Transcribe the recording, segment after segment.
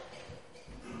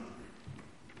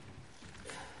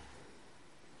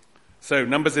So,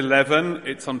 Numbers 11,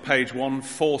 it's on page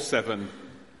 147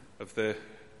 of the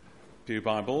Pew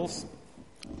Bibles,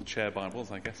 the chair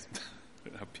Bibles, I guess.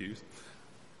 Don't have pews.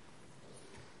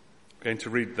 I'm going to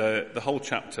read the whole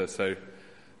chapter, so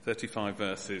 35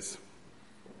 verses.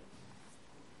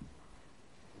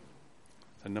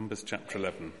 So, Numbers chapter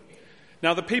 11.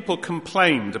 Now the people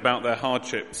complained about their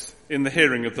hardships in the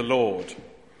hearing of the Lord,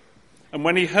 and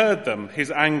when he heard them,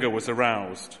 his anger was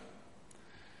aroused.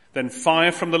 Then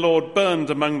fire from the Lord burned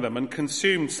among them and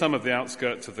consumed some of the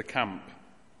outskirts of the camp.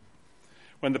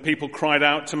 When the people cried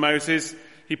out to Moses,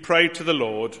 he prayed to the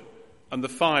Lord, and the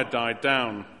fire died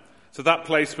down. So that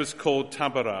place was called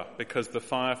Taberah, because the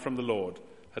fire from the Lord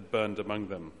had burned among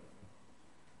them.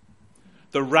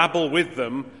 The rabble with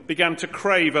them began to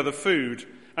crave other food,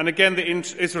 and again the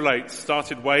Israelites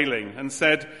started wailing and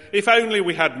said, "If only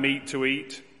we had meat to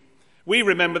eat. We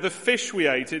remember the fish we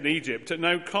ate in Egypt at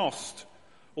no cost.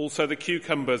 Also the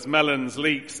cucumbers, melons,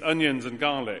 leeks, onions and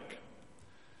garlic.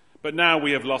 But now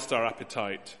we have lost our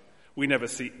appetite. We never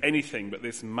see anything but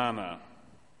this manna."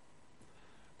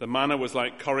 The manna was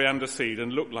like coriander seed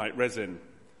and looked like resin.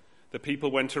 The people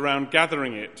went around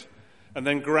gathering it and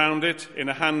then ground it in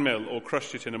a hand mill or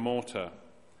crushed it in a mortar.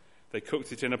 They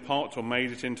cooked it in a pot or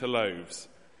made it into loaves,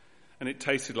 and it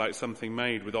tasted like something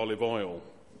made with olive oil.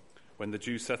 When the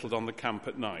dew settled on the camp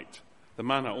at night, the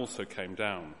manna also came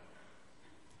down.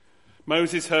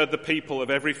 Moses heard the people of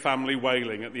every family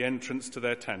wailing at the entrance to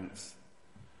their tents.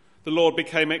 The Lord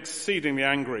became exceedingly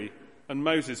angry, and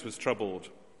Moses was troubled.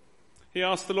 He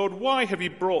asked the Lord, "Why have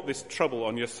you brought this trouble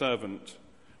on your servant?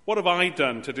 What have I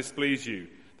done to displease you,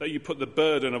 that you put the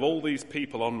burden of all these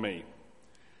people on me?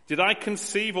 Did I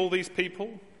conceive all these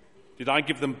people? Did I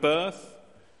give them birth?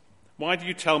 Why do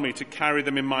you tell me to carry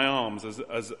them in my arms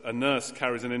as a nurse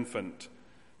carries an infant,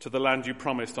 to the land you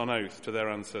promised on oath to their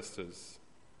ancestors?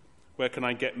 Where can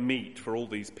I get meat for all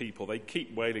these people? They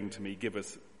keep wailing to me, 'Give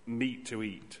us meat to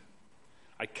eat.'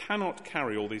 I cannot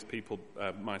carry all these people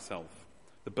myself.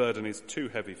 The burden is too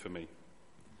heavy for me.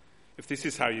 If this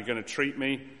is how you're going to treat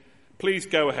me, please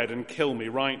go ahead and kill me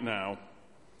right now,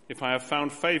 if I have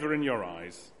found favor in your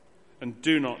eyes, and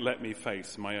do not let me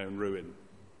face my own ruin."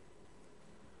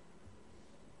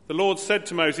 The Lord said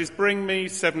to Moses, "Bring me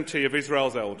 70 of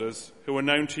Israel's elders, who are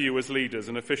known to you as leaders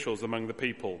and officials among the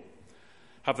people.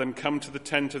 Have them come to the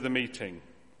tent of the meeting,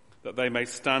 that they may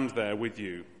stand there with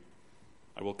you.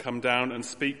 I will come down and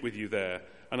speak with you there,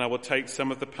 and I will take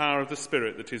some of the power of the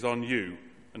Spirit that is on you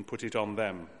and put it on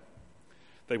them.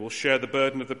 They will share the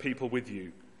burden of the people with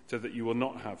you, so that you will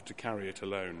not have to carry it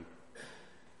alone.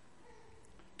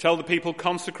 Tell the people,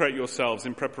 consecrate yourselves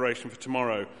in preparation for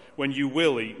tomorrow, when you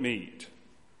will eat meat.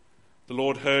 The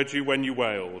Lord heard you when you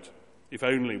wailed, 'If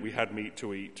only we had meat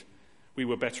to eat. We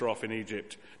were better off in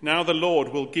Egypt.' Now the Lord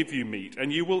will give you meat,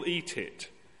 and you will eat it.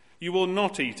 You will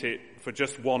not eat it for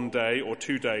just 1 day or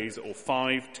 2 days or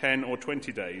 5, 10 or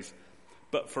 20 days,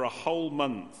 but for a whole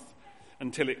month,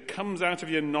 until it comes out of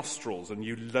your nostrils and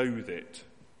you loathe it,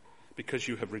 because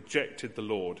you have rejected the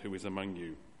Lord who is among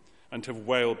you, and have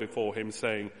wailed before him,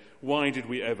 saying, 'Why did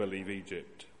we ever leave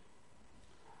Egypt?'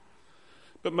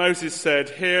 But Moses said,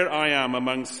 'Here I am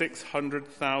among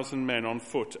 600,000 men on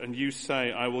foot, and you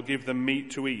say, I will give them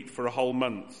meat to eat for a whole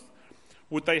month.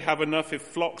 Would they have enough if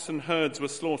flocks and herds were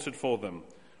slaughtered for them?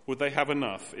 Would they have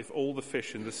enough if all the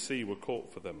fish in the sea were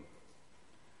caught for them?'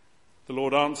 The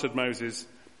Lord answered Moses,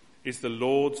 'Is the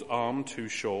Lord's arm too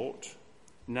short?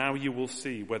 Now you will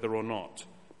see whether or not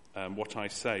what I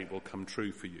say will come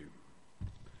true for you.'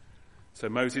 So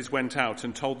Moses went out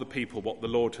and told the people what the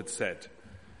Lord had said.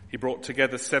 He brought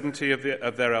together 70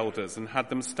 of their elders and had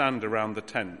them stand around the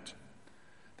tent.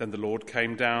 Then the Lord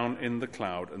came down in the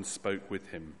cloud and spoke with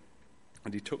him.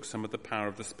 And he took some of the power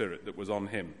of the Spirit that was on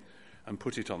him and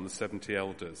put it on the 70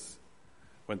 elders.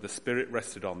 When the Spirit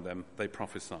rested on them, they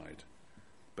prophesied,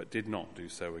 but did not do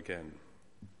so again.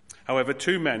 However,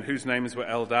 2 men whose names were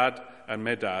Eldad and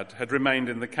Medad had remained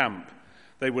in the camp.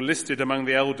 They were listed among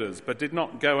the elders, but did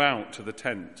not go out to the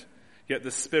tent. Yet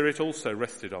the Spirit also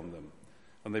rested on them,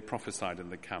 and they prophesied in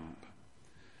the camp.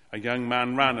 A young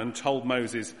man ran and told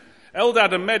Moses,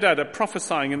 'Eldad and Medad are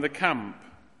prophesying in the camp.'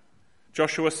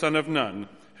 Joshua, son of Nun,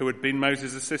 who had been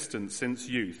Moses' assistant since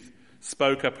youth,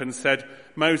 spoke up and said,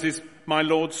 'Moses, my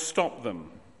Lord, stop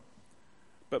them.'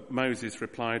 But Moses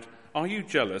replied, 'Are you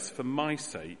jealous for my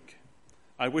sake?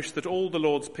 I wish that all the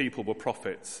Lord's people were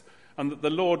prophets, and that the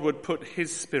Lord would put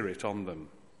his Spirit on them.'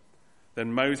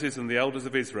 Then Moses and the elders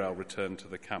of Israel returned to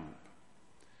the camp.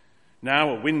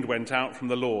 Now a wind went out from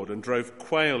the Lord and drove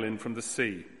quail in from the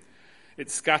sea.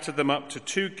 It scattered them up to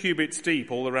 2 cubits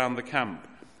deep all around the camp,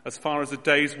 as far as a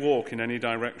day's walk in any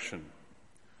direction.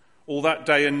 All that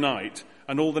day and night,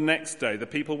 and all the next day, the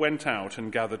people went out and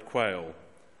gathered quail.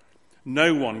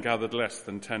 No one gathered less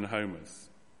than 10 homers.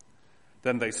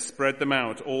 Then they spread them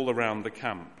out all around the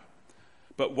camp.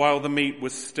 But while the meat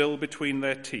was still between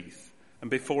their teeth,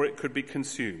 and before it could be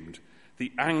consumed,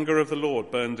 the anger of the Lord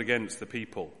burned against the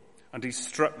people, and he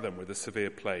struck them with a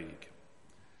severe plague.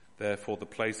 Therefore the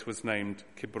place was named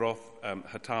Kibroth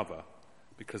Hattaavah,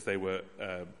 because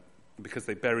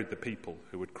they buried the people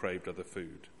who had craved other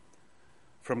food.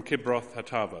 From Kibroth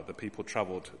Hattaavah the people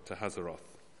travelled to Hazeroth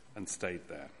and stayed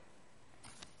there.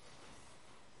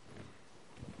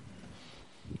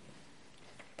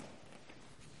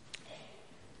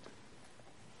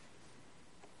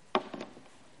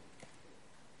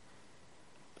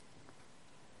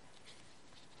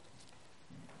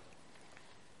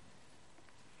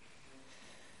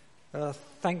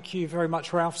 Thank you very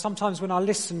much, Ralph. Sometimes when I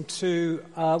listen to,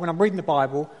 when I'm reading the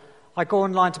Bible, I go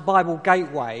online to Bible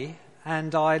Gateway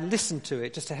and I listen to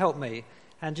it just to help me.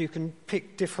 And you can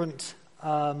pick different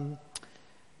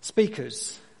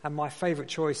speakers. And my favourite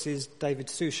choice is David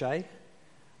Suchet.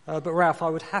 But Ralph, I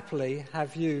would happily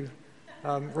have you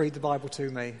read the Bible to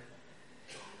me.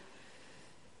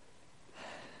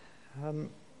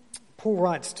 Paul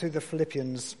writes to the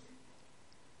Philippians,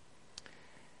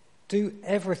 "Do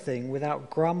everything without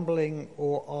grumbling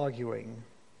or arguing,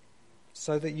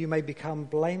 so that you may become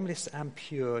blameless and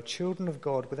pure, children of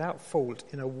God without fault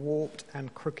in a warped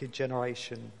and crooked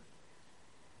generation.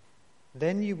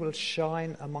 Then you will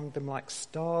shine among them like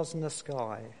stars in the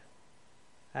sky,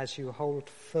 as you hold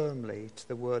firmly to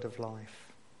the word of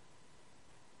life."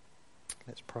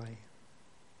 Let's pray.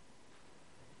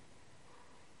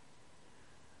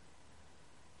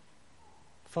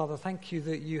 Father, thank you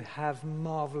that you have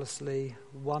marvellously,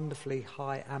 wonderfully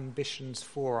high ambitions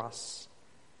for us.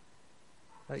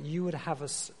 That you would have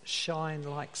us shine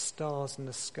like stars in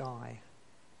the sky,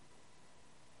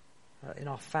 in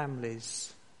our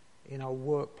families, in our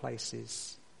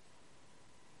workplaces,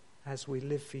 as we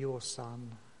live for your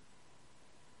Son.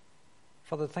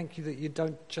 Father, thank you that you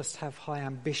don't just have high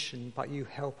ambition, but you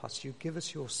help us. You give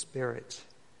us your Spirit.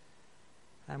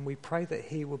 And we pray that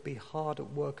he will be hard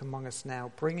at work among us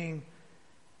now, bringing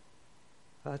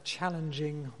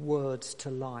challenging words to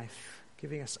life,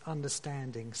 giving us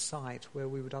understanding, sight, where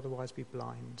we would otherwise be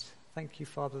blind. Thank you,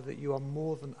 Father, that you are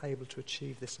more than able to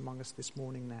achieve this among us this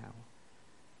morning now.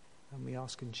 And we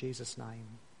ask in Jesus'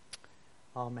 name.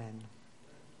 Amen.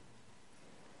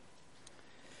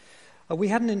 We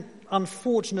had an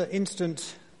unfortunate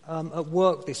incident at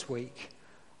work this week.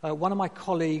 One of my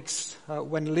colleagues,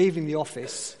 when leaving the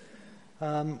office,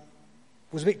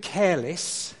 was a bit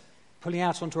careless, pulling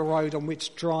out onto a road on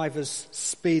which drivers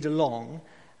speed along,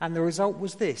 and the result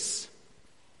was this.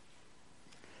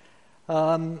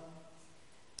 Young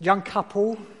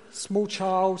couple, small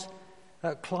child,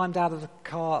 climbed out of the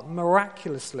car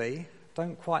miraculously,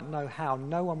 don't quite know how,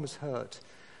 no one was hurt.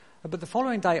 But the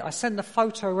following day I sent a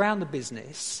photo around the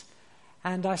business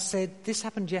and I said, "This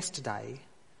happened yesterday.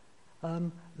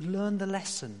 Learn the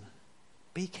lesson.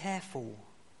 Be careful."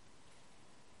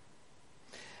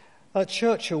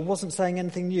 Churchill wasn't saying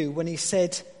anything new when he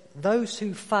said, "Those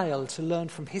who fail to learn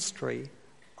from history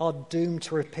are doomed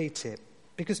to repeat it."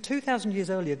 Because 2,000 years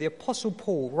earlier, the Apostle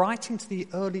Paul, writing to the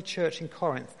early church in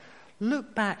Corinth,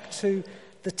 looked back to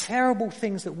the terrible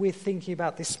things that we're thinking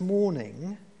about this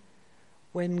morning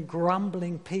when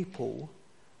grumbling people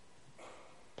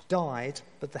died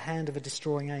at the hand of a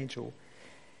destroying angel.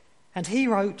 And he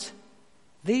wrote,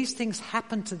 "These things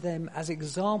happened to them as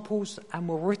examples and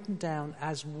were written down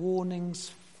as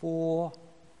warnings for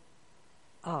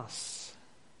us."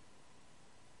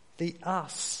 The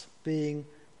us being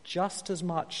just as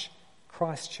much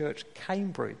Christchurch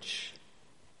Cambridge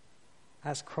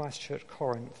as Christchurch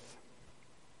Corinth.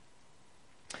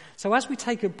 So as we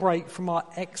take a break from our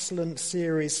excellent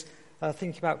series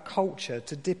thinking about culture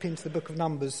to dip into the book of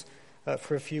Numbers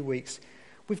for a few weeks,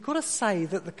 we've got to say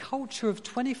that the culture of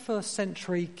 21st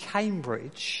century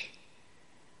Cambridge,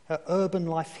 urban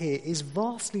life here, is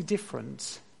vastly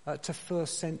different to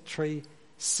first century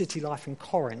city life in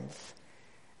Corinth,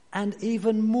 and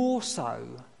even more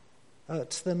so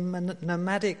to the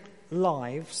nomadic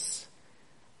lives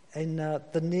in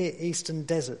the Near Eastern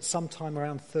desert sometime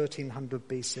around 1300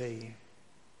 BC.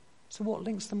 So what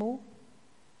links them all?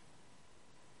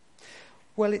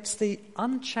 Well, it's the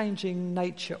unchanging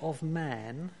nature of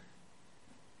man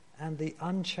and the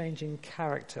unchanging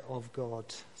character of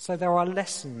God. So there are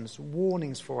lessons,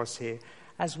 warnings for us here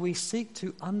as we seek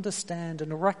to understand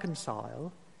and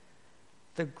reconcile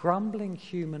the grumbling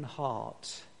human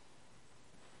heart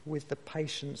with the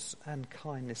patience and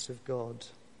kindness of God.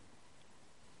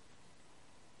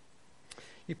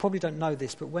 You probably don't know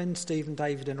this, but when Stephen,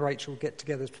 David and Rachel get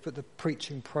together to put the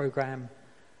preaching programme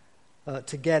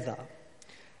together,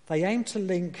 they aim to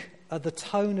link the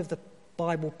tone of the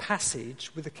Bible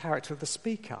passage with the character of the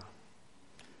speaker.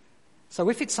 So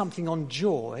if it's something on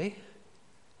joy,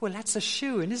 well, that's a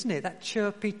shoo-in, isn't it? That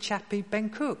chirpy, chappy Ben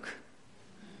Cook.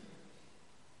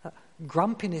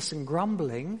 Grumpiness and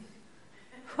grumbling,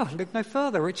 look no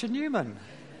further, Richard Newman.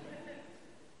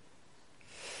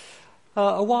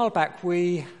 A while back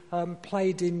we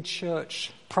played in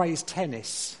church praise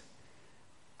tennis.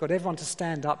 Got everyone to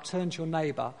stand up, turn to your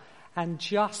neighbour and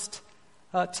just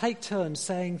take turns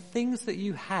saying things that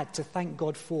you had to thank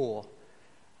God for.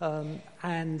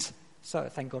 And so,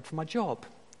 thank God for my job,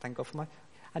 thank God for my...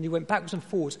 And you went backwards and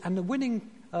forwards. And the winning,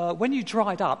 when you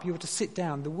dried up, you were to sit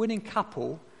down. The winning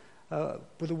couple were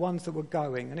the ones that were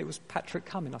going. And it was Patrick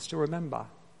Cumming, I still remember.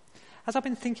 As I've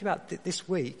been thinking about this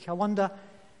week, I wonder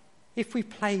if we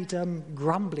played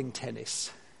grumbling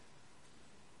tennis,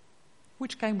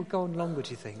 which game would go on longer,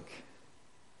 do you think?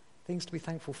 Things to be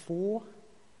thankful for?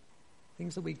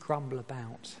 Things that we grumble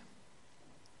about?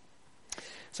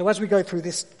 So as we go through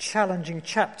this challenging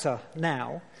chapter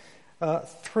now,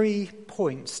 3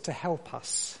 points to help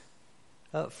us.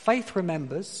 Faith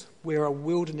remembers we're a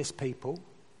wilderness people.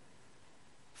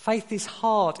 Faith is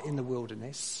hard in the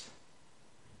wilderness.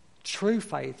 True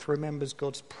faith remembers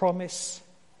God's promise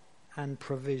and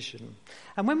provision.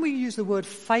 And when we use the word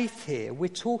faith here, we're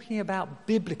talking about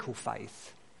biblical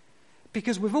faith.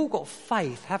 Because we've all got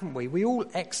faith, haven't we? We all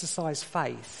exercise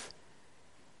faith.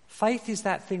 Faith is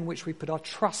that thing which we put our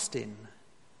trust in.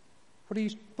 What do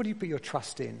you put your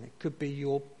trust in? It could be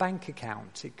your bank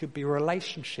account. It could be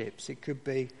relationships. It could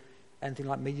be anything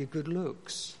like me, your good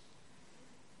looks.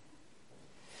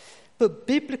 But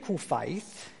biblical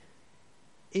faith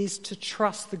is to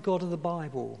trust the God of the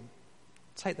Bible.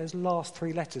 Take those last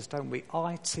 3 letters, don't we?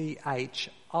 I-T-H.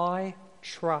 I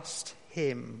trust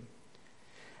him.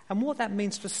 And what that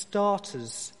means for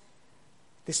starters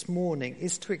this morning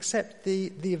is to accept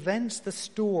the events, the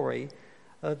story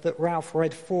that Ralph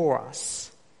read for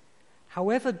us,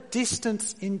 however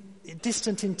distant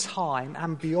in time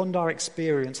and beyond our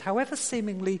experience, however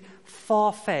seemingly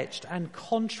far-fetched and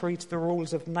contrary to the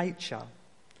rules of nature,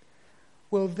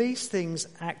 well, these things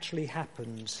actually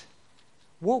happened.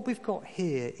 What we've got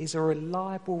here is a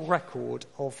reliable record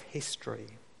of history.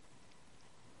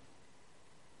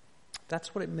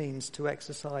 That's what it means to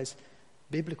exercise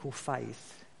biblical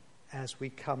faith as we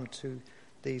come to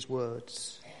these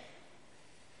words.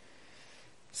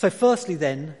 So firstly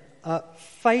then,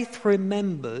 faith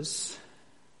remembers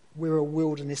we're a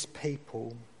wilderness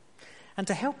people. And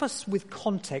to help us with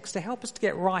context, to help us to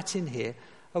get right in here,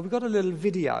 we've got a little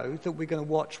video that we're going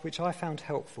to watch which I found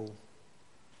helpful.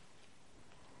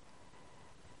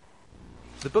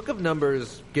 The book of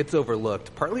Numbers gets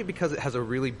overlooked, partly because it has a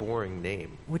really boring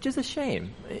name. Which is a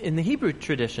shame. In the Hebrew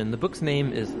tradition, the book's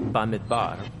name is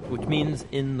Bamidbar, which means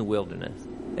in the wilderness.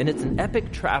 And it's an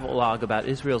epic travelogue about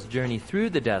Israel's journey through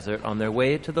the desert on their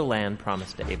way to the land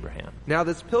promised to Abraham. Now,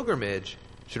 this pilgrimage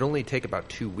should only take about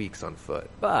 2 weeks on foot.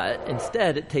 But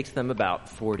instead, it takes them about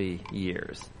 40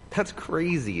 years. That's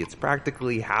crazy. It's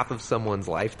practically half of someone's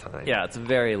lifetime. Yeah, it's a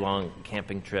very long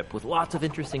camping trip with lots of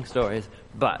interesting stories,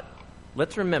 but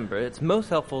let's remember, it's most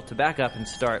helpful to back up and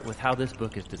start with how this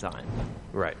book is designed.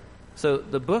 Right. So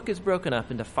the book is broken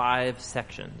up into 5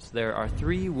 sections. There are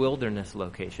 3 wilderness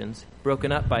locations,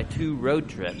 broken up by 2 road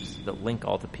trips that link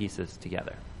all the pieces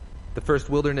together. The first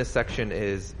wilderness section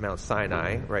is Mount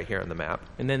Sinai, right here on the map.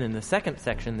 And then in the second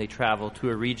section, they travel to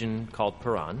a region called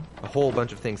Paran. A whole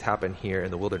bunch of things happen here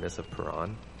in the wilderness of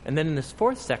Paran. And then in this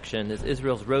 4th section is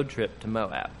Israel's road trip to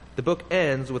Moab. The book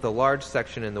ends with a large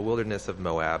section in the wilderness of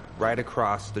Moab, right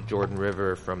across the Jordan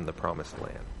River from the Promised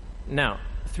Land. Now,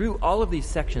 through all of these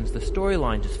sections, the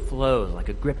storyline just flows like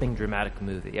a gripping dramatic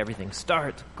movie. Everything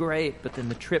starts great, but then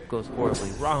the trip goes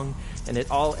horribly wrong, and it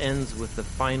all ends with the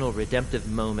final redemptive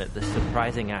moment, the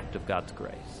surprising act of God's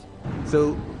grace.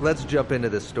 So let's jump into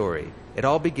this story. It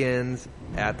all begins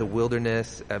at the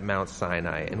wilderness at Mount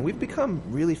Sinai, and we've become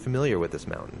really familiar with this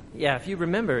mountain. Yeah, if you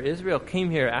remember, Israel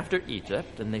came here after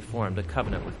Egypt, and they formed a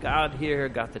covenant with God here,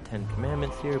 got the 10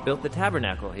 Commandments here, built the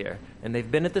tabernacle here, and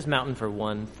they've been at this mountain for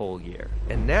 1 full year.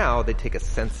 And now they take a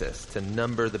census to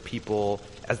number the people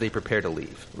as they prepare to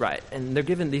leave. Right, and they're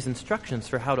given these instructions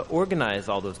for how to organize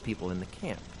all those people in the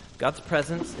camp. God's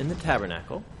presence in the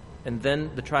tabernacle, and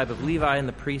then the tribe of Levi and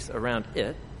the priests around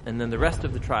it, and then the rest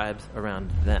of the tribes around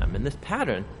them. And this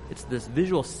pattern, it's this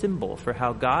visual symbol for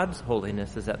how God's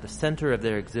holiness is at the center of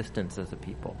their existence as a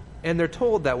people. And they're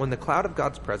told that when the cloud of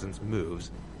God's presence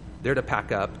moves, They're to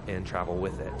pack up and travel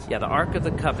with it. Yeah, the Ark of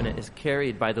the Covenant is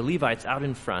carried by the Levites out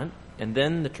in front, and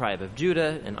then the tribe of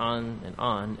Judah, and on and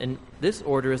on. And this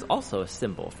order is also a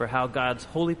symbol for how God's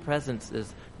holy presence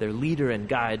is their leader and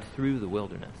guide through the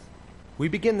wilderness. We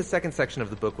begin the second section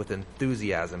of the book with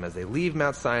enthusiasm as they leave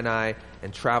Mount Sinai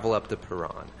and travel up to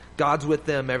Paran. God's with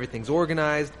them, everything's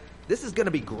organized. This is going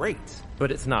to be great.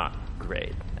 But it's not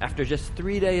great. After just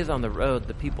 3 days on the road,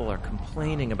 the people are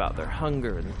complaining about their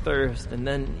hunger and thirst, and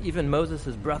then even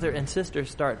Moses' brother and sister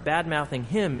start bad-mouthing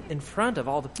him in front of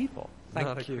all the people.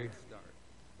 Thank you.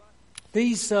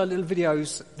 These little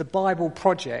videos, the Bible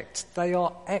Project, they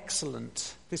are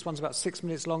excellent. This one's about 6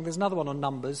 minutes long. There's another one on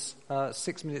Numbers,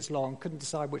 6 minutes long. Couldn't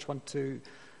decide which one to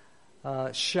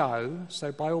show.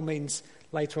 So by all means,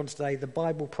 later on today, the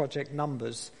Bible Project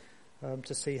Numbers,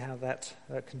 to see how that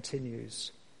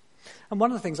continues. And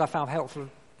one of the things I found helpful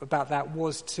about that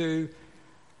was to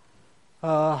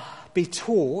be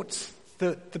taught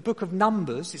that the book of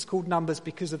Numbers, it's called Numbers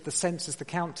because of the census, the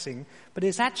counting, but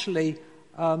it's actually,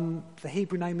 the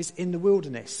Hebrew name is In the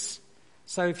Wilderness.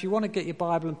 So if you want to get your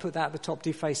Bible and put that at the top,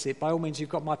 deface it, by all means you've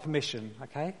got my permission,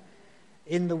 okay?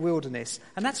 In the Wilderness.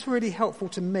 And that's really helpful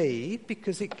to me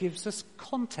because it gives us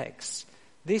context.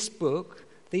 This book,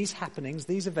 these happenings,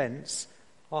 these events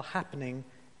are happening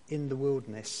in the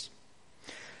wilderness.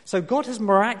 So God has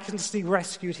miraculously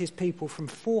rescued his people from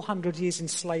 400 years in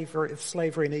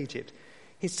slavery in Egypt.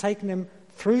 He's taken them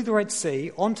through the Red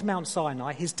Sea onto Mount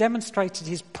Sinai. He's demonstrated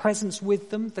his presence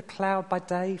with them, the cloud by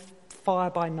day, fire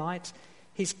by night,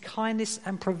 his kindness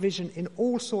and provision in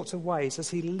all sorts of ways as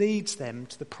he leads them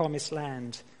to the promised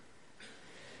land.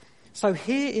 So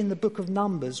here in the book of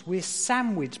Numbers, we're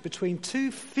sandwiched between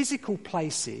two physical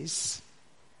places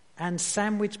and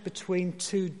sandwiched between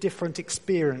two different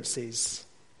experiences.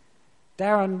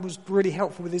 Darren was really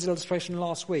helpful with his illustration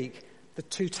last week. The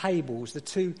two tables, the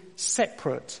two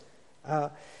separate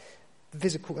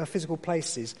physical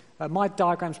places. My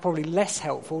diagram's probably less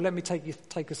helpful. Let me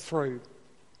take us through.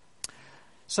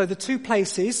 So the two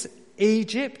places,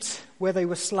 Egypt, where they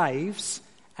were slaves,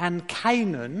 and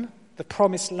Canaan, the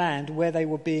promised land, where they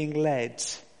were being led.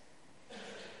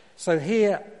 So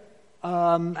here,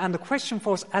 and the question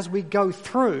for us as we go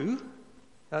through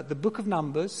the book of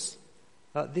Numbers,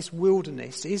 this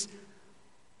wilderness, is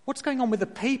what's going on with the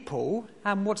people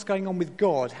and what's going on with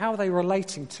God? How are they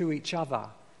relating to each other?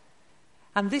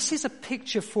 And this is a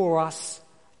picture for us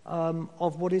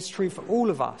of what is true for all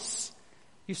of us.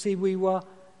 You see, we were,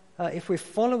 if we're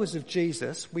followers of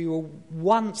Jesus, we were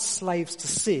once slaves to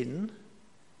sin,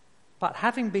 but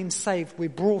having been saved, we're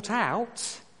brought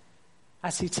out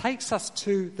as he takes us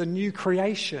to the new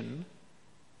creation.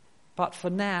 But for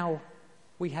now,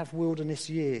 we have wilderness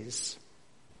years.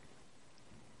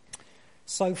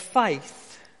 So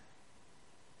faith.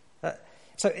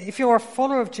 So if you're a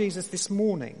follower of Jesus this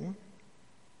morning,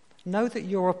 know that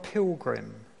you're a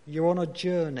pilgrim. You're on a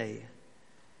journey.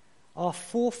 Our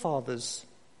forefathers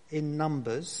in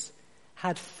Numbers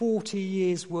had 40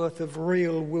 years' worth of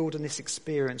real wilderness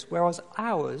experience, whereas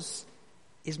ours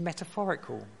is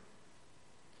metaphorical.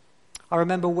 I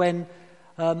remember when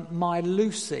my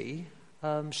Lucy,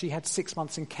 she had 6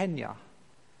 months in Kenya,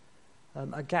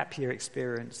 a gap year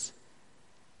experience.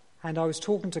 And I was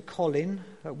talking to Colin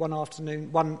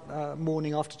one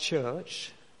morning after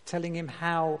church, telling him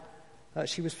how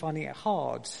she was finding it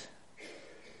hard.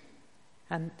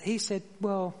 And he said,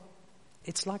 well,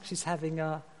 it's like she's having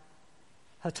her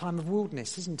time of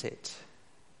wilderness, isn't it?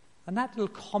 And that little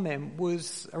comment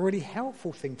was a really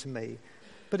helpful thing to me.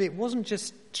 But it wasn't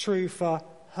just true for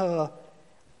her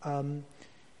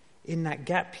in that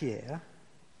gap year.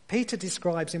 Peter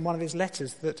describes in one of his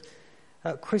letters that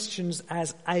Christians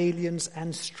as aliens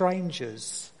and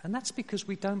strangers. And that's because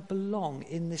we don't belong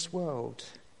in this world.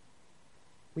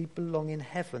 We belong in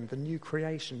heaven, the new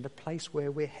creation, the place where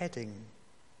we're heading.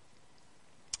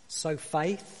 So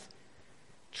faith,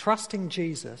 trusting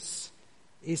Jesus,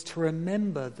 is to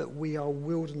remember that we are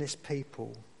wilderness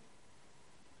people.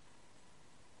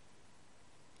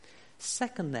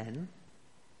 Second then,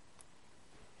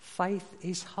 faith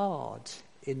is hard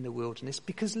in the wilderness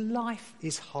because life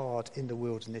is hard in the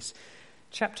wilderness.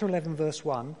 Chapter 11, verse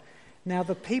 1. Now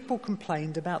the people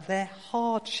complained about their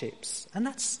hardships. And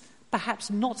that's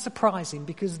perhaps not surprising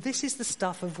because this is the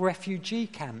stuff of refugee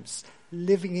camps,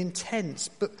 living in tents,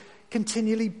 but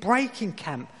continually breaking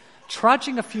camp,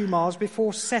 trudging a few miles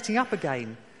before setting up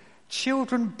again.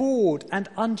 Children bored and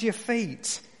under your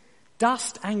feet.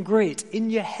 Dust and grit in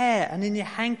your hair and in your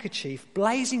handkerchief,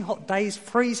 blazing hot days,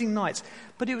 freezing nights.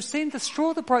 But it was seen the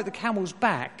straw that broke the camel's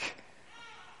back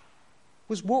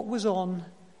was what was on,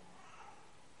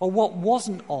 or what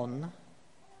wasn't on,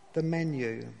 the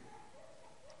menu.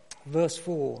 Verse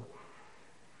 4.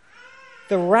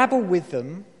 The rabble with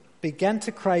them began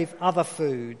to crave other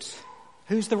food.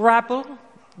 Who's the rabble?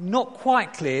 Not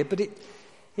quite clear, but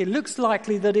it looks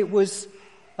likely that it was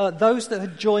those that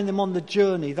had joined them on the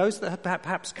journey, those that had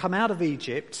perhaps come out of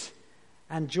Egypt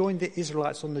and joined the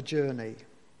Israelites on the journey.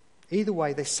 Either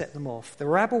way, they set them off. The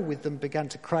rabble with them began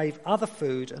to crave other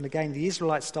food, and again the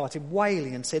Israelites started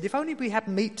wailing and said, if only we had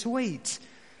meat to eat.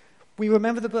 We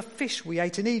remember the fish we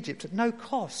ate in Egypt at no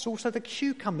cost, also the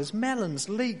cucumbers, melons,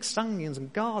 leeks, onions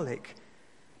and garlic.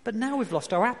 But now we've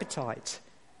lost our appetite.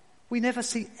 We never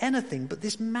see anything but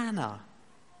this manna.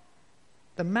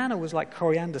 The manna was like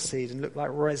coriander seed and looked like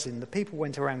resin. The people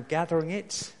went around gathering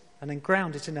it and then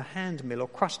ground it in a hand mill or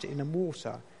crushed it in a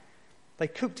mortar. They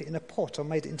cooked it in a pot or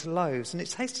made it into loaves, and it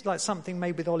tasted like something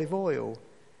made with olive oil.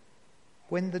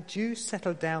 When the Jews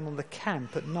settled down on the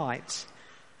camp at night,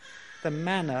 the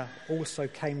manna also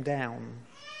came down.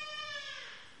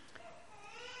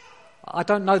 I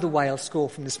don't know the Wales score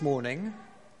from this morning,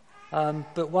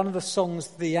 but one of the songs,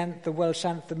 the Welsh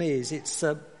anthem it's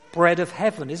bread of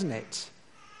heaven, isn't it?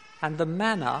 And the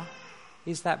manna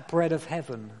is that bread of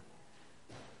heaven.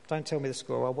 Don't tell me the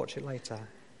score, I'll watch it later.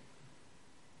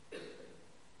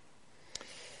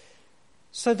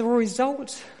 So the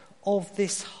result of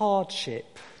this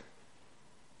hardship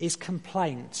is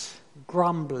complaint,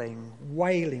 grumbling,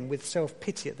 wailing with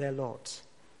self-pity at their lot.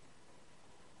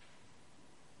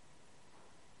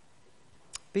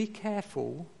 Be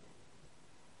careful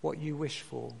what you wish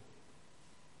for.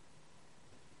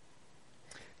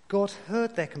 God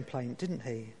heard their complaint, didn't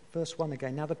he? Verse 1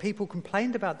 again. Now the people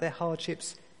complained about their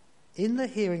hardships in the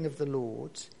hearing of the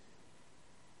Lord,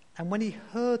 and when he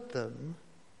heard them,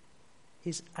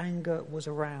 his anger was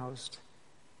aroused.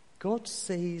 God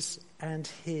sees and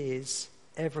hears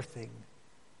everything,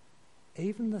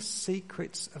 even the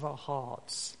secrets of our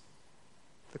hearts,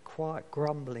 the quiet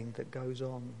grumbling that goes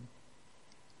on.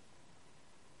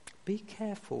 Be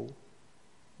careful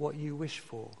what you wish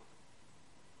for,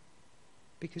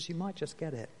 because you might just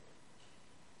get it.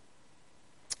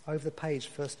 Over the page,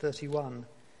 verse 31.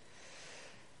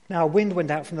 Now a wind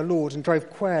went out from the Lord and drove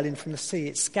quail in from the sea.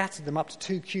 It scattered them up to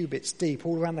 2 cubits deep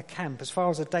all around the camp, as far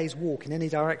as a day's walk in any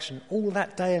direction. All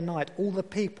that day and night, all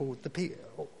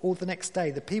the next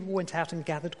day, the people went out and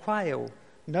gathered quail.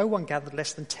 No one gathered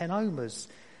less than 10 omers.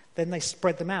 Then they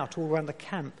spread them out all around the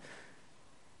camp.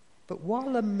 But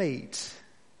while the meat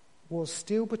was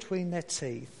still between their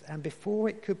teeth, and before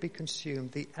it could be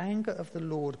consumed, the anger of the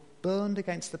Lord burned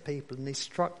against the people, and he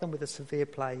struck them with a severe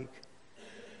plague.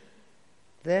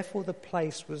 Therefore the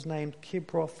place was named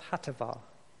Kibroth Hattaavah,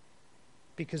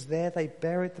 because there they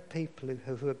buried the people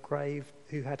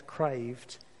who had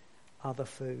craved other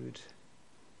food.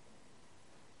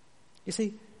 You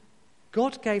see,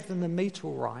 God gave them the meat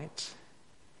all right.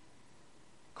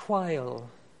 Quail,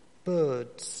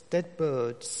 birds, dead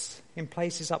birds, in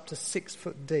places up to 6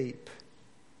 foot deep.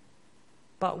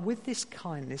 But with this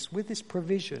kindness, with this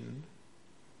provision,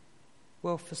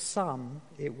 well, for some,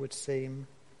 it would seem,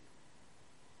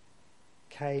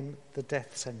 came the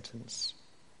death sentence.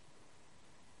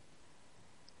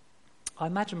 I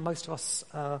imagine most of us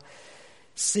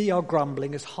see our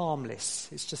grumbling as harmless.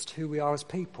 It's just who we are as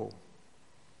people,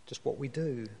 just what we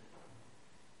do.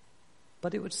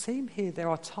 But it would seem here there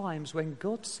are times when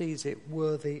God sees it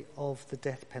worthy of the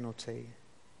death penalty.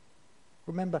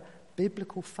 Remember,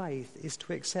 biblical faith is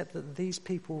to accept that these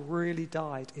people really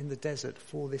died in the desert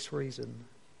for this reason.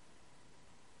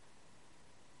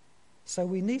 So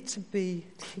we need to be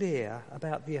clear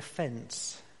about the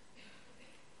offence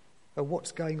of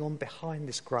what's going on behind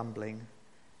this grumbling.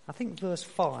 I think verse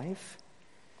 5,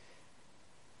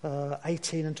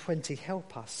 18 and 20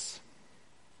 help us.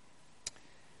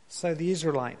 So the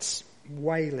Israelites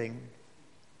wailing,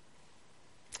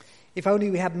 if only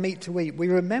we had meat to eat. We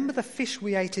remember the fish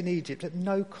we ate in Egypt at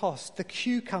no cost, the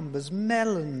cucumbers,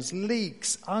 melons,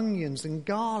 leeks, onions and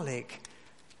garlic.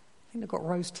 I think they've got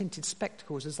rose-tinted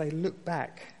spectacles as they look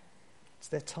back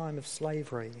to their time of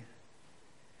slavery.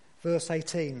 Verse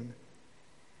 18.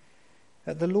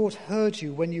 The Lord heard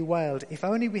you when you wailed. If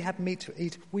only we had meat to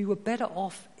eat, we were better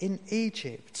off in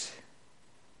Egypt.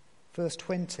 Verse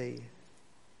 20.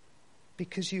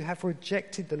 Because you have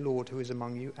rejected the Lord who is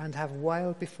among you and have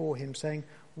wailed before him, saying,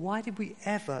 why did we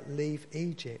ever leave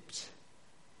Egypt?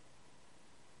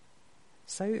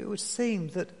 So it would seem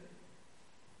that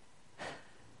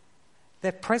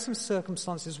their present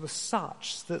circumstances were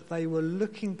such that they were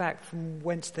looking back from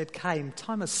whence they'd came,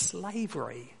 time of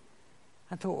slavery,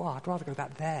 and thought, oh, I'd rather go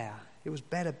back there. It was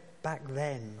better back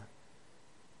then.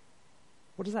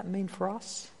 What does that mean for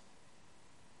us?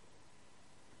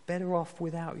 better off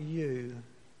without you,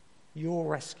 your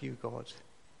rescue, God?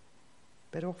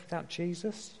 Better off without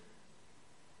Jesus?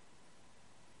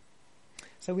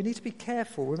 So we need to be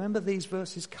careful. Remember, these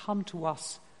verses come to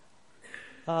us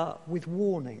with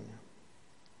warning.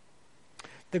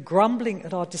 The grumbling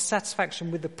at our dissatisfaction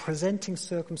with the presenting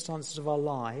circumstances of our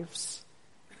lives,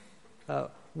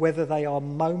 whether they are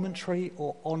momentary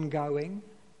or ongoing,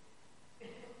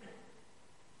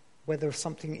 whether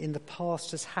something in the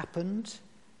past has happened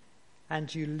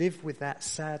and you live with that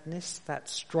sadness, that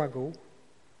struggle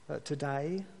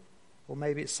today, or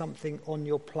maybe it's something on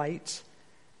your plate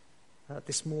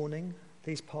this morning,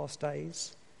 these past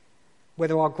days,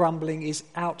 whether our grumbling is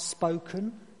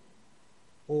outspoken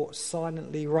or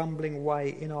silently rumbling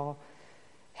away in our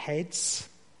heads.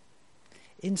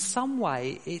 In some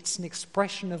way, it's an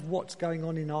expression of what's going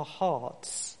on in our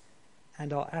hearts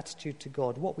and our attitude to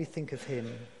God, what we think of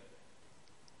him.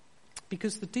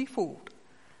 Because the default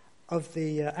of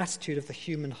the attitude of the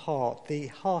human heart, the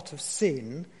heart of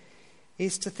sin,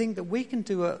 is to think that we can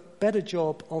do a better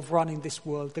job of running this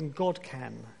world than God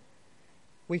can.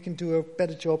 We can do a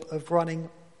better job of running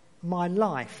my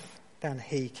life than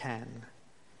he can.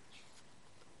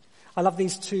 I love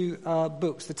these two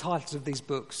books, the titles of these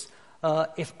books.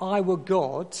 If I were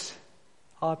God,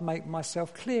 I'd make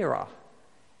myself clearer.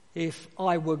 If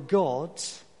I were God,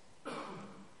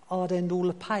 I'd end all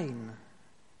the pain.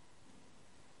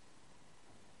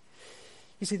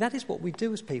 You see, that is what we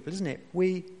do as people, isn't it?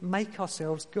 We make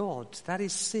ourselves God. That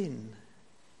is sin.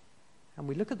 And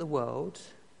we look at the world,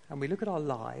 and we look at our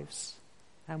lives,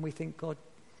 and we think, God,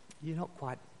 you're not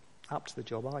quite up to the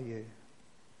job, are you?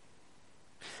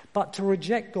 But to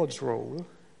reject God's rule,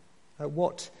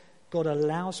 what God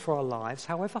allows for our lives,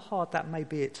 however hard that may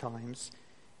be at times,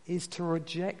 is to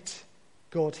reject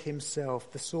God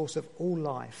himself, the source of all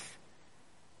life.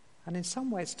 And in some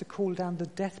ways, to call down the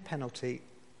death penalty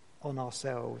on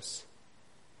ourselves.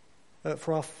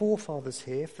 For our forefathers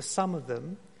here, for some of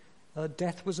them,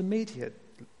 death was immediate,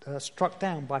 struck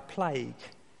down by plague.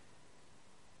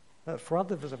 For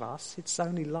others of us, it's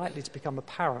only likely to become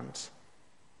apparent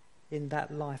in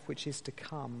that life which is to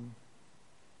come.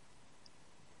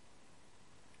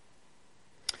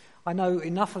 I know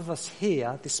enough of us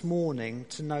here this morning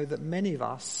to know that many of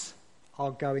us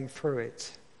are going through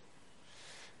it.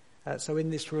 So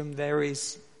in this room there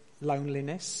is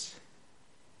loneliness,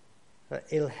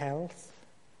 ill health,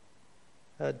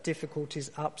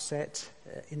 difficulties, upset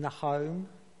in the home,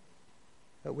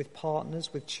 with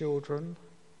partners, with children,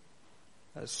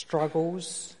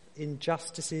 struggles,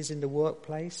 injustices in the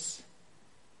workplace,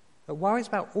 worries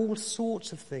about all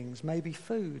sorts of things, maybe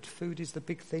food. Food is the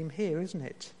big theme here, isn't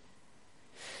it?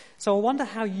 So I wonder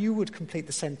how you would complete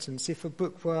the sentence if a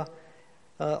book were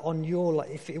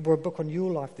if it were a book on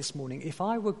your life this morning. If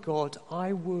I were God,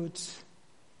 I would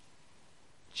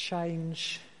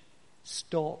change,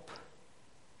 stop,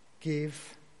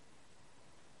 give.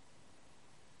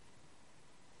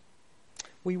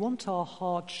 We want our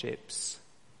hardships,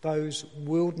 those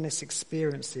wilderness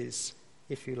experiences,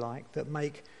 if you like, that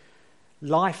make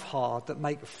life hard, that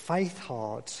make faith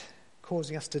hard,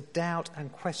 causing us to doubt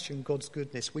and question God's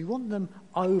goodness. We want them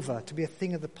over, to be a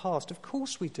thing of the past. Of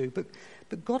course we do, but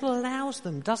God allows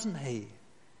them, doesn't he?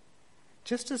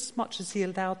 Just as much as he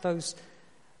allowed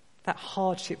that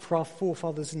hardship for our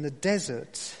forefathers in the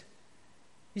desert.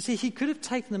 You see, he could have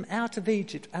taken them out of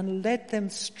Egypt and led them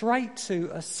straight to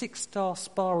a 6-star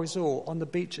spa resort on the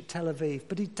beach at Tel Aviv,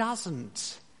 but he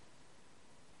doesn't.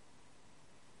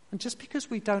 And just because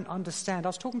we don't understand, I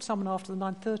was talking to someone after the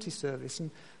 9.30 service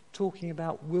and talking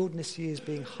about wilderness years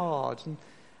being hard,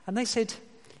 and they said,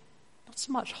 not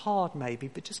so much hard maybe,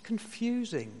 but just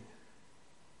confusing.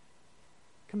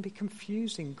 It can be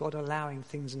confusing, God allowing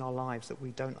things in our lives that we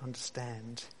don't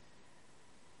understand.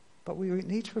 But we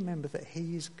need to remember that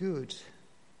he is good.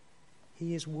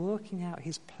 He is working out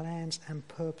his plans and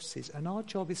purposes, and our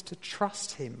job is to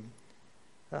trust him,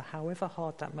 however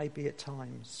hard that may be at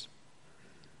times.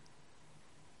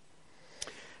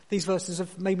 These verses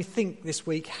have made me think this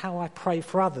week how I pray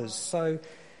for others. So,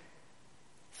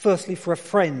 firstly, for a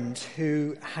friend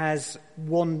who has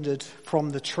wandered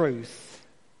from the truth.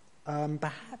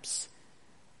 Perhaps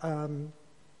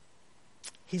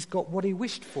he's got what he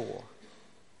wished for.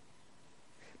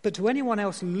 But to anyone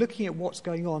else looking at what's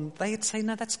going on, they'd say,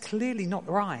 no, that's clearly not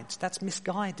right. That's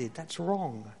misguided. That's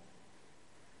wrong.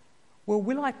 Well,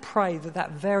 will I pray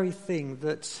that very thing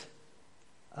that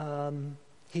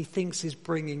he thinks is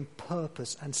bringing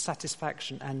purpose and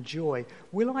satisfaction and joy,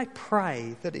 will I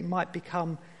pray that it might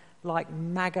become like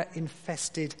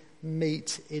maggot-infested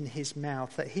meat in his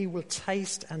mouth, that he will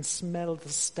taste and smell the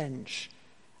stench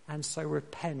and so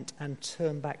repent and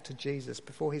turn back to Jesus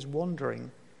before his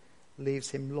wandering leaves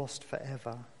him lost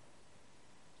forever.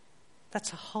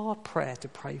 That's a hard prayer to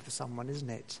pray for someone, isn't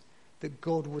it? That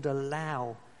God would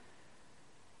allow...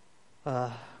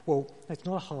 it's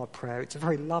not a hard prayer, it's a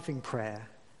very loving prayer.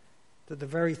 That the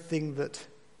very thing that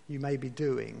you may be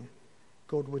doing,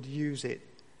 God would use it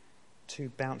to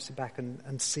bounce it back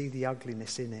and see the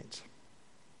ugliness in it.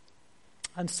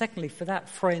 And secondly, for that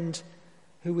friend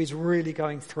who is really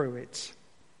going through it,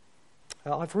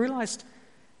 I've realised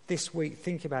this week,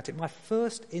 thinking about it, my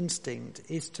first instinct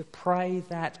is to pray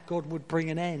that God would bring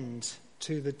an end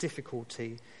to the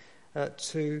difficulty,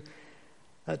 to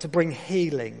bring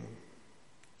healing,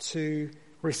 to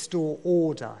restore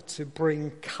order, to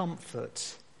bring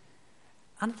comfort.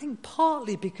 And I think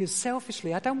partly because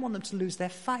selfishly I don't want them to lose their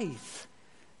faith.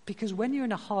 Because when you're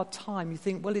in a hard time, you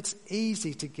think, well, it's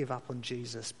easy to give up on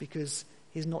Jesus because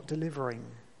he's not delivering.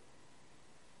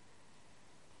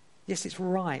 Yes, it's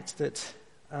right that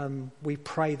we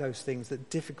pray those things, that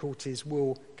difficulties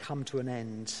will come to an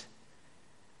end.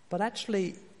 But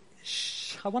actually,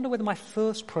 I wonder whether my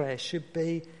first prayer should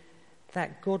be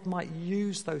that God might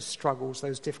use those struggles,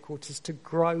 those difficulties, to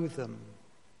grow them,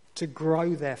 to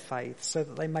grow their faith, so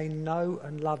that they may know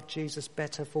and love Jesus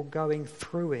better for going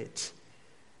through it.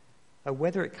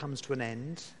 Whether it comes to an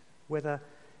end, whether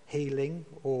healing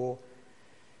or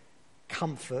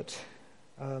comfort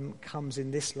comes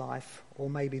in this life or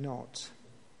maybe not.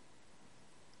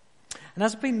 And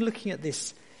as I've been looking at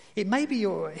this, it may be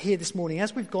you're here this morning,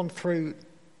 as we've gone through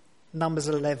Numbers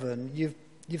 11,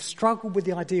 you've struggled with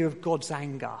the idea of God's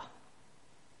anger.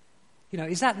 You know,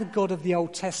 is that the God of the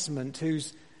Old Testament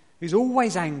who's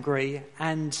always angry?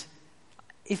 And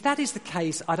if that is the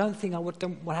case, I don't think I would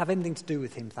have anything to do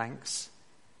with him, thanks.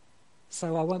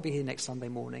 So I won't be here next Sunday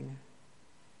morning.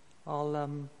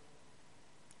 I'll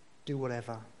do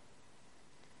whatever.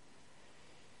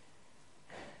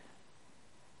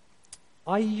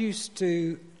 I used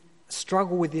to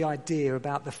struggle with the idea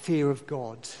about the fear of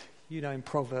God. You know, in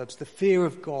Proverbs, the fear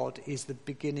of God is the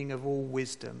beginning of all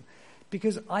wisdom.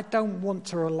 Because I don't want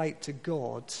to relate to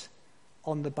God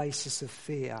on the basis of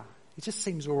fear. It just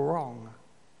seems wrong.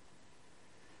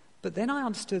 But then I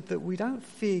understood that we don't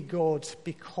fear God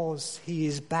because he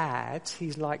is bad.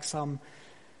 He's like some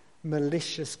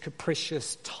malicious,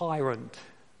 capricious tyrant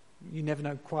you never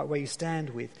know quite where you stand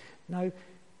with. No,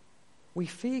 we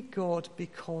fear God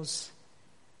because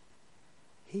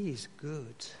he is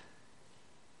good.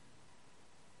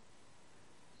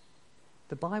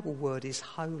 The Bible word is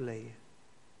holy.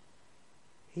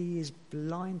 He is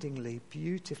blindingly,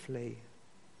 beautifully,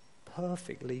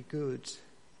 perfectly good.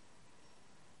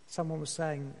 Someone was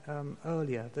saying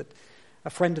earlier that a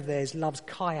friend of theirs loves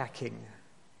kayaking.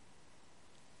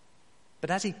 But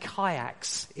as he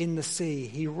kayaks in the sea,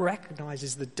 he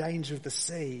recognises the danger of the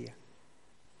sea.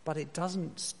 But it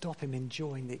doesn't stop him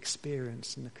enjoying the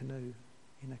experience in the canoe,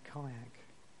 in a kayak.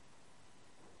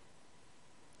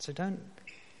 So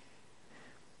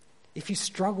if you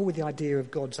struggle with the idea of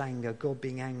God's anger, God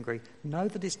being angry, know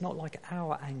that it's not like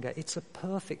our anger. It's a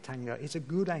perfect anger. It's a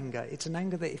good anger. It's an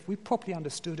anger that if we properly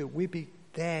understood it, we'd be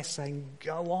there saying,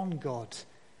 go on, God.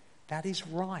 That is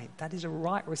right. That is a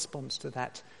right response to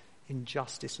that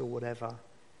injustice or whatever.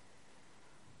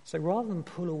 So rather than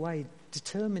pull away,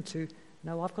 determined to,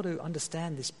 no, I've got to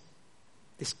understand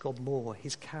this God more,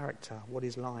 his character, what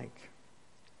he's like.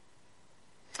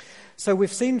 So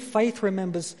we've seen faith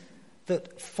remembers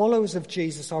that followers of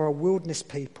Jesus are a wilderness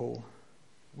people.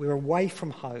 We're away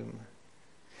from home.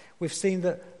 We've seen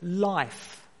that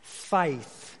life,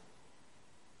 faith,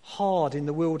 hard in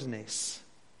the wilderness.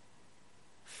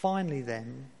 Finally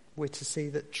then, we're to see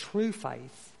that true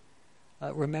faith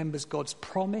remembers God's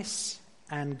promise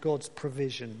and God's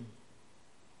provision.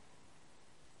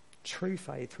 True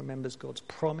faith remembers God's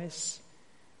promise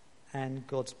and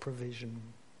God's provision.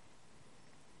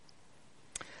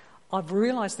 I've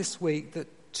realised this week that,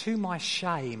 to my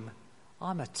shame,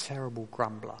 I'm a terrible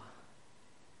grumbler.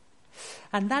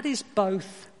 And that is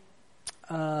both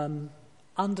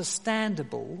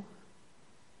understandable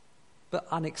but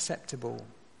unacceptable.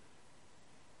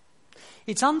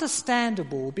 It's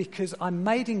understandable because I'm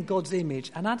made in God's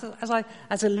image, and as I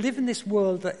live in this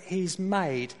world that he's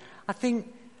made, I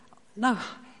think, no,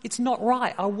 it's not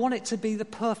right. I want it to be the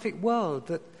perfect world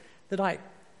that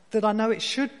I know it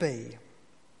should be.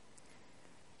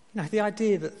 You know, the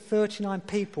idea that 39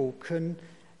 people can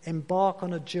embark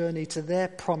on a journey to their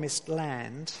promised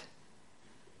land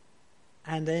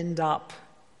and end up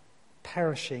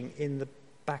perishing in the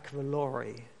back of a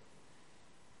lorry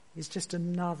is just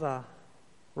another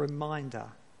reminder,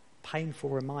 painful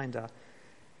reminder,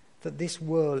 that this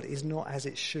world is not as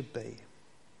it should be.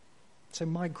 So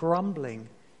my grumbling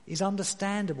is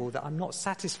understandable, that I'm not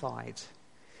satisfied.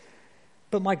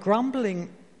 But my grumbling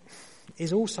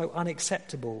is also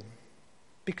unacceptable,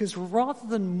 because rather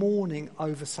than mourning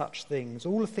over such things,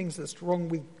 all the things that's wrong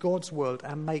with God's world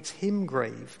and makes him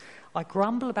grieve, I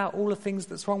grumble about all the things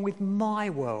that's wrong with my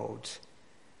world.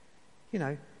 You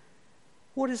know,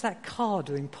 what is that car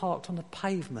doing parked on the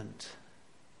pavement?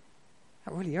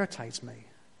 That really irritates me.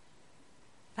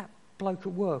 That bloke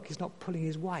at work is not pulling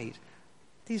his weight.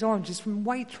 These oranges from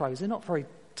Waitrose, they're not very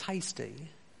tasty.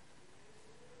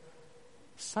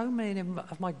 So many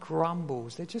of my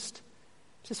grumbles, they're just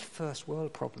first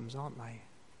world problems, aren't they?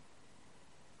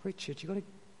 Richard, you've got to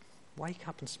wake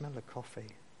up and smell the coffee.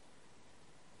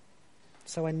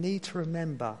 So I need to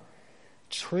remember,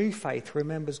 true faith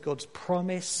remembers God's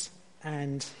promise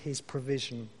and his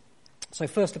provision. So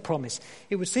first the promise.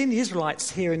 It would seem the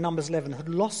Israelites here in Numbers 11 had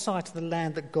lost sight of the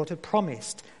land that God had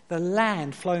promised, the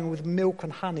land flowing with milk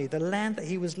and honey, the land that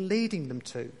he was leading them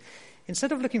to.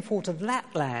 Instead of looking forward to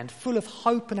that land full of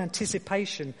hope and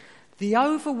anticipation, the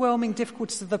overwhelming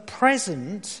difficulties of the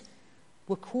present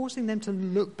were causing them to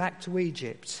look back to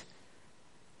Egypt,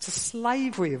 to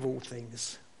slavery of all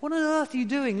things. What on earth are you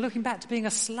doing looking back to being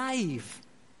a slave?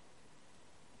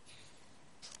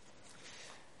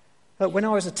 When I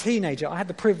was a teenager, I had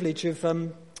the privilege of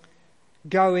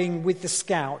going with the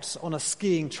Scouts on a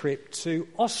skiing trip to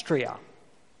Austria.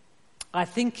 I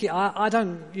think I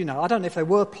don't know if there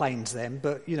were planes then,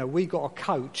 but we got a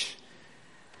coach,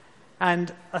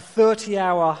 and a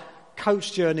 30-hour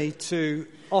coach journey to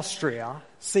Austria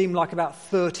seemed like about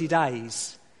 30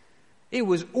 days. It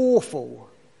was awful.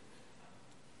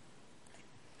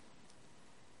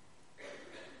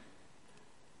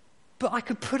 But I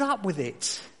could put up with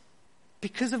it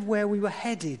because of where we were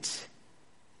headed.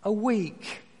 A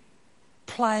week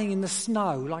playing in the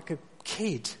snow like a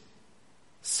kid.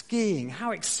 Skiing,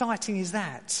 how exciting is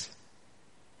that?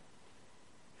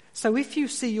 So if you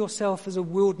see yourself as a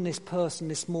wilderness person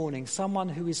this morning, someone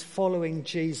who is following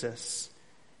Jesus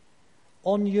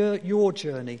on your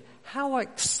journey, how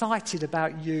excited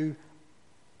are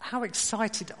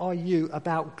you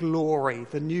about glory,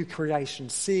 the new creation,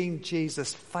 seeing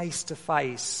Jesus face to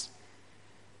face?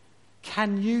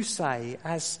 Can you say,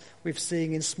 as we've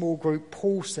seen in small group,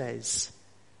 Paul says,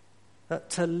 that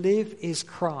to live is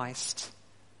Christ,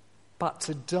 but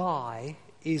to die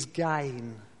is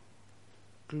gain?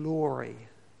 Glory,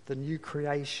 the new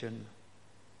creation.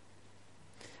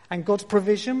 And God's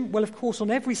provision, well, of course, on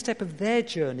every step of their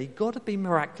journey, God had been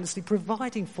miraculously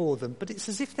providing for them, but it's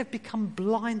as if they've become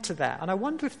blind to that. And I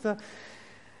wonder if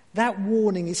that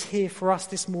warning is here for us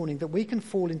this morning, that we can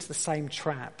fall into the same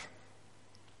trap.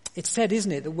 It's said,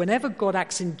 isn't it, that whenever God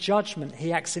acts in judgment,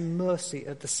 he acts in mercy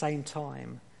at the same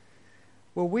time.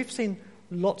 Well, we've seen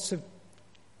lots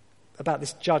about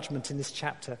this judgment in this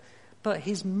chapter, but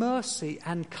his mercy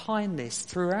and kindness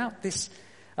throughout this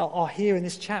are here in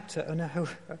this chapter and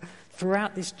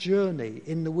throughout this journey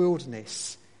in the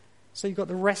wilderness. So you've got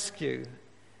the rescue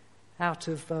out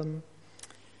of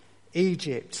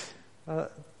Egypt, the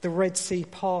Red Sea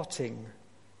parting,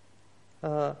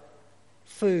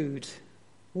 food,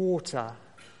 water,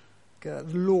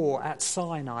 law at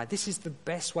Sinai. This is the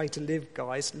best way to live,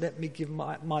 guys. Let me give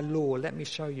my law. Let me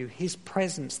show you his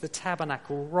presence, the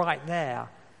tabernacle right there.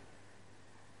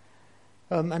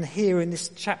 And here in this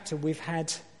chapter we've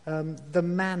had the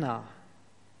manna,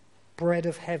 bread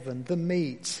of heaven, the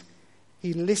meat.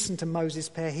 He listened to Moses'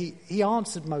 prayer. He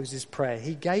answered Moses' prayer.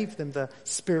 He gave them the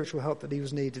spiritual help that he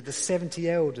was needed, the 70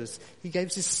 elders. He gave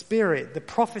us his spirit, the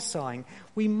prophesying.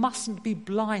 We mustn't be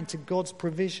blind to God's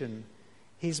provision,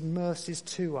 his mercies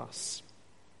to us.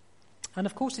 And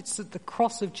of course it's at the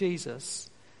cross of Jesus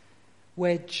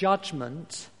where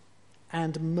judgment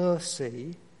and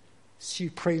mercy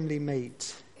supremely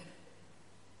meet.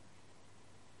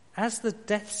 As the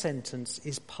death sentence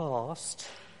is passed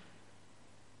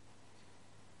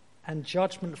and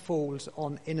judgment falls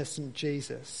on innocent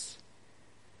Jesus,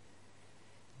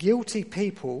 guilty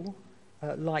people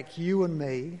like you and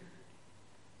me,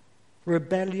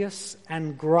 rebellious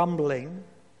and grumbling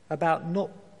about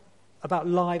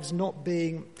lives not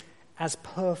being as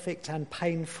perfect and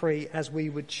pain-free as we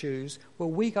would choose, well,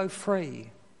 we go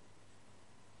free.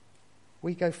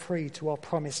 We go free to our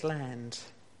promised land.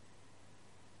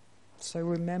 So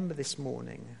remember this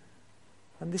morning,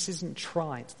 and this isn't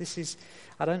trite,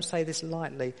 I don't say this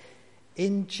lightly,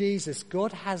 in Jesus,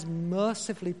 God has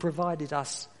mercifully provided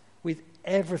us with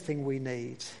everything we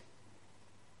need,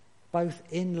 both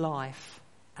in life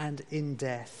and in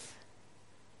death.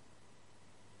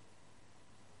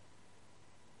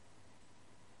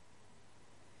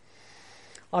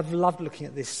 I've loved looking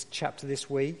at this chapter this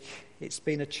week. It's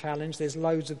been a challenge. There's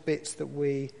loads of bits that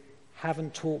we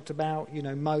haven't talked about. You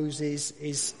know, Moses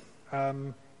is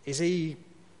he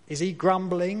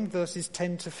grumbling, verses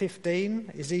 10 to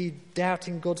 15? Is he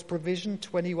doubting God's provision,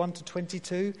 21 to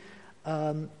 22?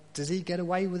 Does he get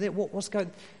away with it? What's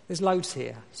going? There's loads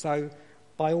here. So,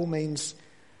 by all means,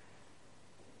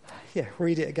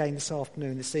 read it again this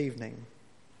afternoon, this evening.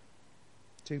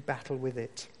 Do battle with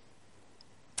it.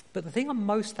 But the thing I'm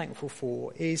most thankful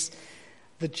for is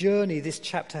the journey this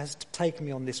chapter has taken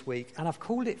me on this week, and I've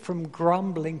called it From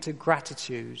Grumbling to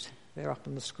Gratitude. They're up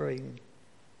on the screen.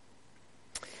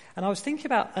 And I was thinking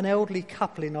about an elderly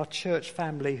couple in our church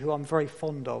family who I'm very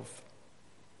fond of.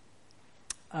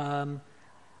 I'm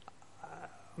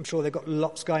sure they've got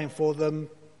lots going for them,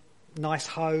 nice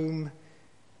home,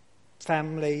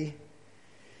 family.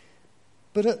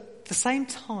 But at the same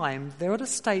time, they're at a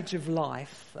stage of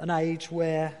life, an age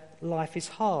where life is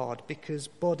hard because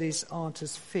bodies aren't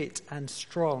as fit and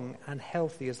strong and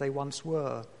healthy as they once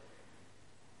were.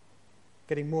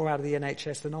 Getting more out of the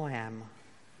NHS than I am.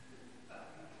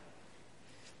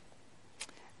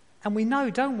 And we know,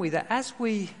 don't we, that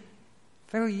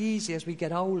very easy as we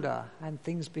get older and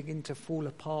things begin to fall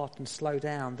apart and slow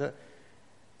down,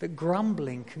 that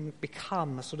grumbling can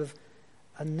become a sort of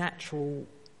a natural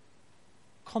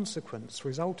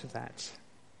result of that.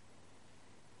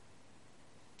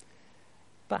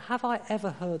 But have I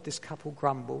ever heard this couple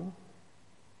grumble?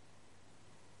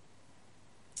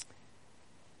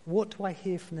 What do I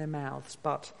hear from their mouths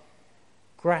but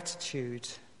gratitude,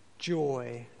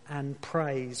 joy, and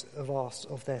praise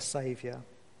of their Saviour?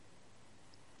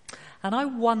 And I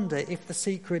wonder if the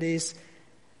secret is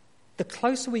the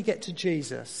closer we get to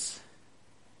Jesus,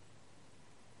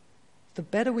 the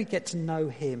better we get to know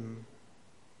him.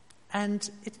 And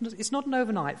it's not an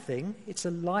overnight thing, it's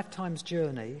a lifetime's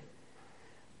journey,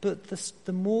 but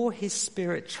the more his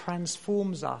Spirit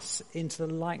transforms us into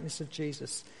the likeness of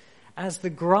Jesus, as the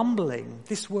grumbling,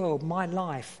 this world, my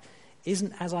life,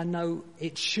 isn't as I know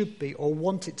it should be or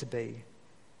want it to be,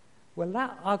 well,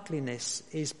 that ugliness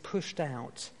is pushed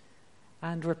out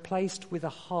and replaced with a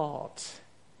heart,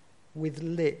 with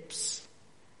lips,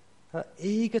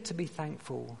 eager to be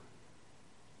thankful,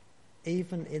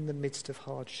 even in the midst of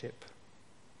hardship.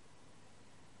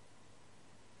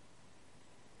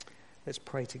 Let's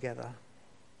pray together.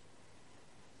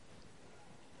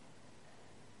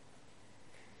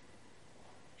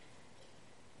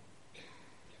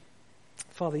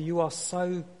 Father, you are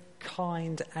so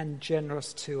kind and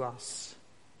generous to us.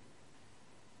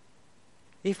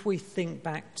 If we think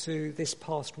back to this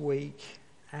past week,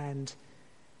 and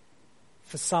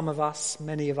for some of us,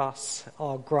 many of us,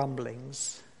 our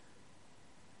grumblings,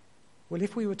 well,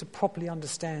 if we were to properly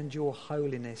understand your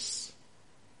holiness,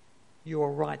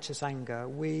 your righteous anger,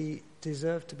 we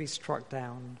deserve to be struck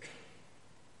down.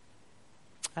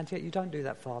 And yet you don't do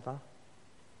that, Father.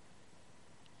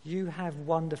 You have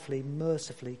wonderfully,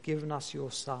 mercifully given us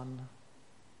your Son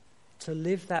to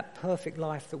live that perfect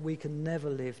life that we can never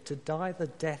live, to die the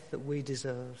death that we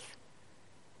deserve,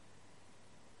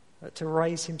 to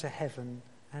raise him to heaven.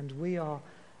 And we are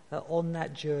on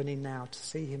that journey now to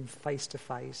see him face to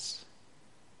face.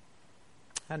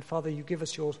 And Father, you give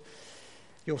us your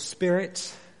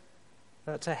Spirit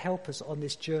to help us on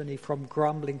this journey from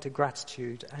grumbling to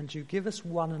gratitude. And you give us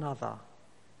one another,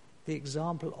 the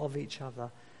example of each other.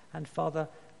 And Father,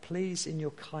 please, in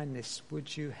your kindness,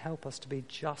 would you help us to be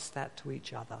just that to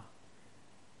each other?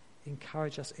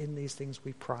 Encourage us in these things,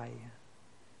 we pray.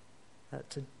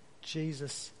 To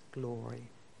Jesus' glory.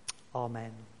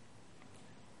 Amen.